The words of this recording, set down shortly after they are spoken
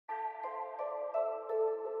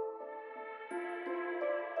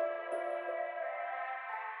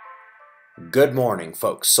Good morning,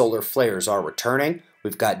 folks. Solar flares are returning.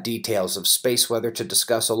 We've got details of space weather to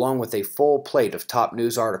discuss along with a full plate of top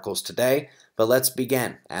news articles today. But let's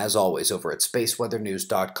begin, as always, over at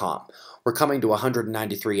spaceweathernews.com. We're coming to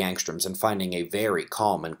 193 angstroms and finding a very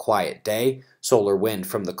calm and quiet day. Solar wind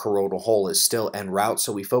from the coronal hole is still en route,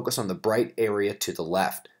 so we focus on the bright area to the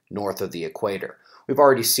left, north of the equator. We've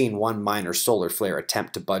already seen one minor solar flare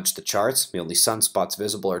attempt to budge the charts. The only sunspots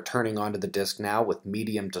visible are turning onto the disk now with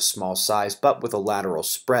medium to small size, but with a lateral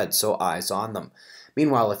spread, so eyes on them.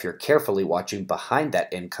 Meanwhile, if you're carefully watching behind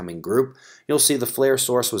that incoming group, you'll see the flare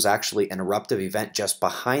source was actually an eruptive event just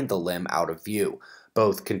behind the limb out of view.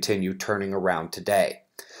 Both continue turning around today.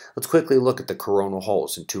 Let's quickly look at the coronal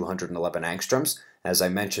holes in 211 angstroms. As I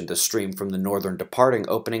mentioned, the stream from the northern departing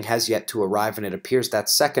opening has yet to arrive, and it appears that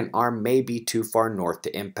second arm may be too far north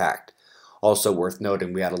to impact. Also worth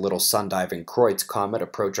noting, we had a little sun-diving Kreutz comet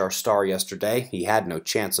approach our star yesterday. He had no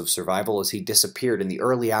chance of survival as he disappeared in the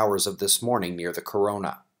early hours of this morning near the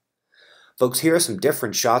corona. Folks, here are some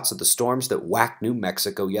different shots of the storms that whacked New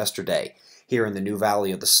Mexico yesterday. Here in the New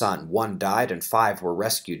Valley of the Sun, 1 died and 5 were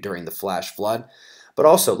rescued during the flash flood. But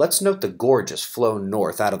also, let's note the gorgeous flow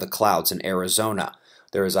north out of the clouds in Arizona.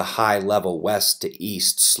 There is a high-level west to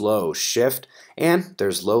east slow shift, and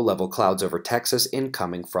there's low-level clouds over Texas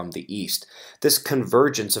incoming from the east. This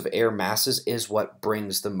convergence of air masses is what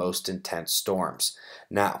brings the most intense storms.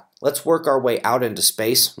 Now, let's work our way out into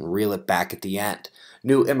space and reel it back at the end.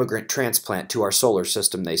 New immigrant transplant to our solar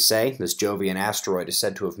system, they say. This Jovian asteroid is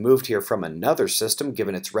said to have moved here from another system,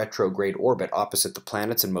 given its retrograde orbit opposite the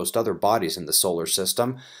planets and most other bodies in the solar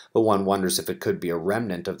system. But one wonders if it could be a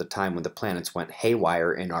remnant of the time when the planets went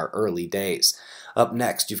haywire in our early days. Up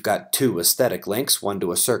next, you've got 2 aesthetic links, one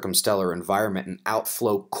to a circumstellar environment and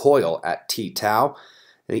outflow coil at T-Tau.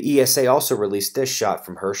 The ESA also released this shot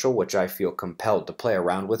from Herschel, which I feel compelled to play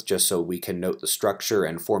around with just so we can note the structure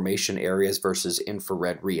and formation areas versus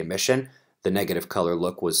infrared re-emission. The negative color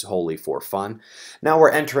look was wholly for fun. Now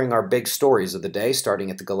we're entering our big stories of the day, starting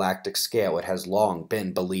at the galactic scale. It has long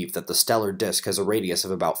been believed that the stellar disk has a radius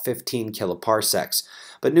of about 15 kiloparsecs,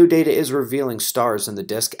 but new data is revealing stars in the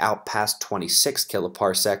disk out past 26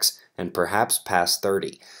 kiloparsecs and perhaps past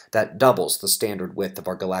 30. That doubles the standard width of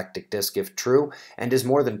our galactic disk if true, and is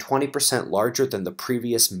more than 20% larger than the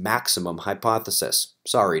previous maximum hypothesis.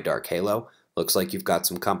 Sorry, Dark Halo. Looks like you've got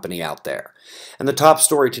some company out there. And the top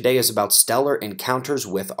story today is about stellar encounters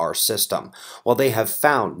with our system. While they have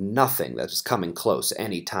found nothing that is coming close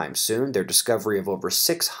anytime soon, their discovery of over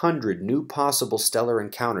 600 new possible stellar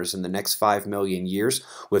encounters in the next 5 million years,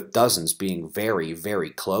 with dozens being very, very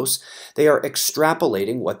close, they are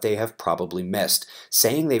extrapolating what they have probably missed,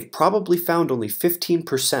 saying they've probably found only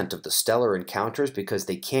 15% of the stellar encounters because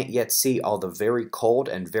they can't yet see all the very cold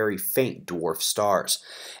and very faint dwarf stars.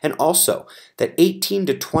 And also, that 18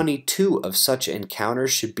 to 22 of such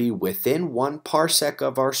encounters should be within 1 parsec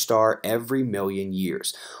of our star every million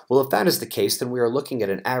years. Well, if that is the case, then we are looking at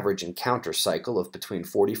an average encounter cycle of between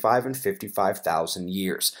 45 and 55,000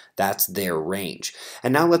 years. That's their range.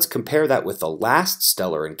 And now let's compare that with the last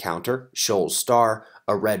stellar encounter, Shoal's star,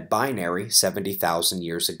 a red binary 70,000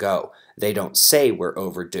 years ago. They don't say we're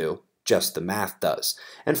overdue. Just the math does.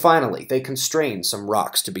 And finally, they constrain some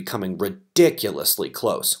rocks to becoming ridiculously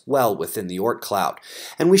close, well within the Oort cloud.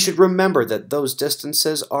 And we should remember that those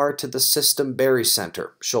distances are to the system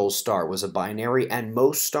barycenter. Shoal's star was a binary, and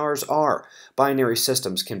most stars are. Binary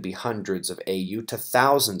systems can be hundreds of AU to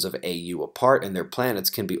thousands of AU apart, and their planets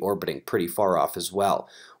can be orbiting pretty far off as well.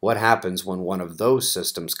 What happens when one of those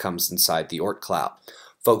systems comes inside the Oort cloud?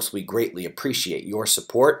 Folks, we greatly appreciate your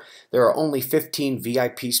support. There are only 15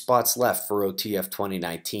 VIP spots left for OTF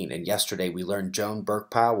 2019, and yesterday we learned Joan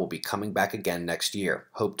Burkpile will be coming back again next year.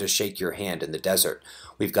 Hope to shake your hand in the desert.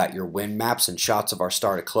 We've got your wind maps and shots of our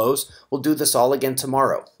star to close. We'll do this all again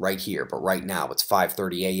tomorrow, right here, but right now it's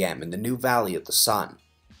 5:30 a.m. in the New Valley of the Sun.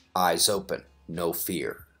 Eyes open, no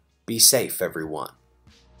fear. Be safe, everyone.